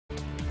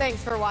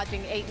Thanks for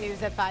watching 8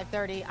 News at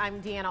 5:30.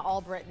 I'm Deanna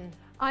Albritton.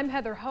 I'm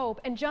Heather Hope.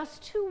 In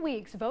just 2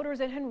 weeks, voters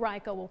in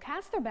Henrico will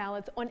cast their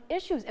ballots on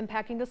issues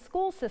impacting the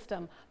school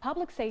system,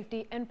 public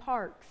safety, and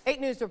parks.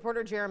 8 News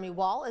reporter Jeremy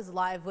Wall is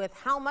live with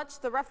how much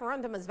the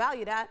referendum is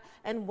valued at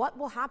and what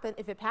will happen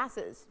if it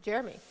passes.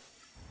 Jeremy.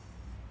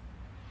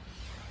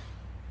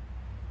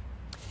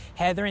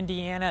 Heather and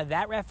Deanna,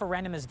 that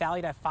referendum is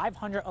valued at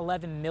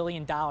 $511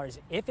 million.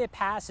 If it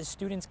passes,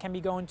 students can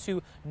be going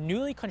to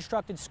newly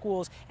constructed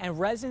schools, and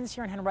residents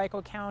here in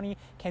Henrico County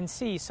can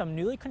see some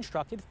newly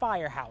constructed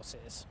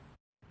firehouses.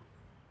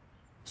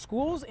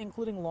 Schools,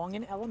 including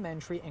Longan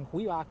Elementary and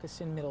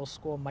Quioccasin Middle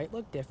School, might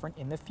look different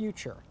in the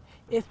future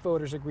if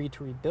voters agree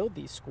to rebuild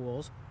these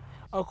schools.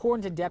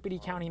 According to Deputy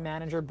County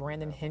Manager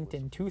Brandon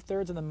Hinton,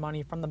 2/3 of the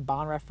money from the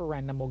bond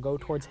referendum will go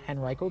towards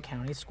Henrico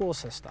County school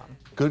system.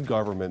 Good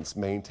governments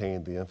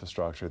maintain the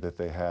infrastructure that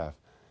they have.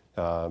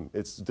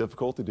 It's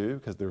difficult to do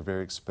because they're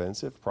very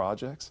expensive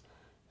projects,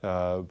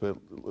 but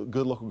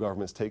good local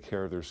governments take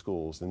care of their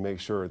schools and make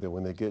sure that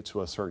when they get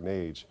to a certain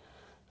age,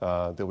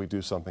 that we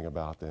do something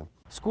about them.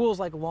 Schools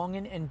like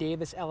Longan and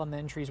Davis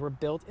Elementaries were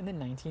built in the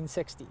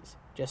 1960s.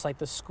 Just like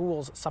the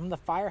schools, some of the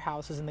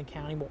firehouses in the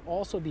county will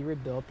also be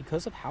rebuilt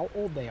because of how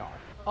old they are.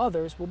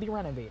 Others will be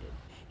renovated.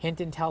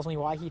 Hinton tells me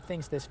why he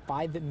thinks this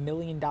 $5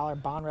 million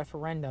bond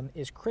referendum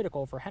is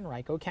critical for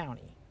Henrico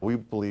County. We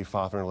believe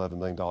 $511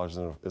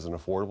 million is an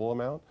affordable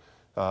amount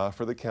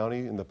for the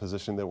county in the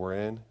position that we're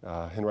in.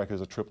 Henrico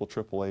is a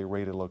AAA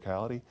rated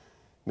locality,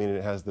 meaning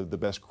it has the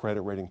best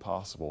credit rating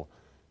possible.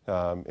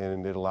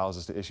 And it allows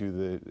us to issue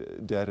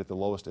the debt at the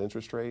lowest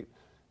interest rate,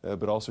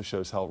 but also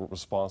shows how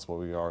responsible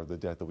we are of the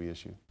debt that we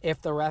issue.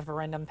 If the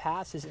referendum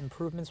passes,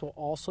 improvements will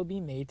also be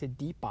made to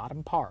Deep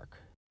Bottom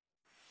Park.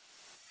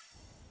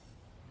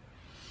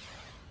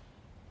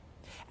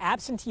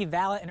 Absentee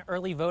ballot and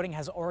early voting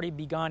has already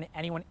begun.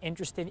 Anyone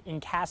interested in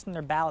casting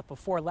their ballot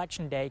before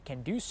Election Day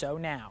can do so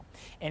now.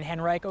 In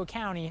Henrico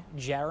County,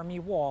 Jeremy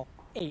Wall,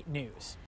 8 News.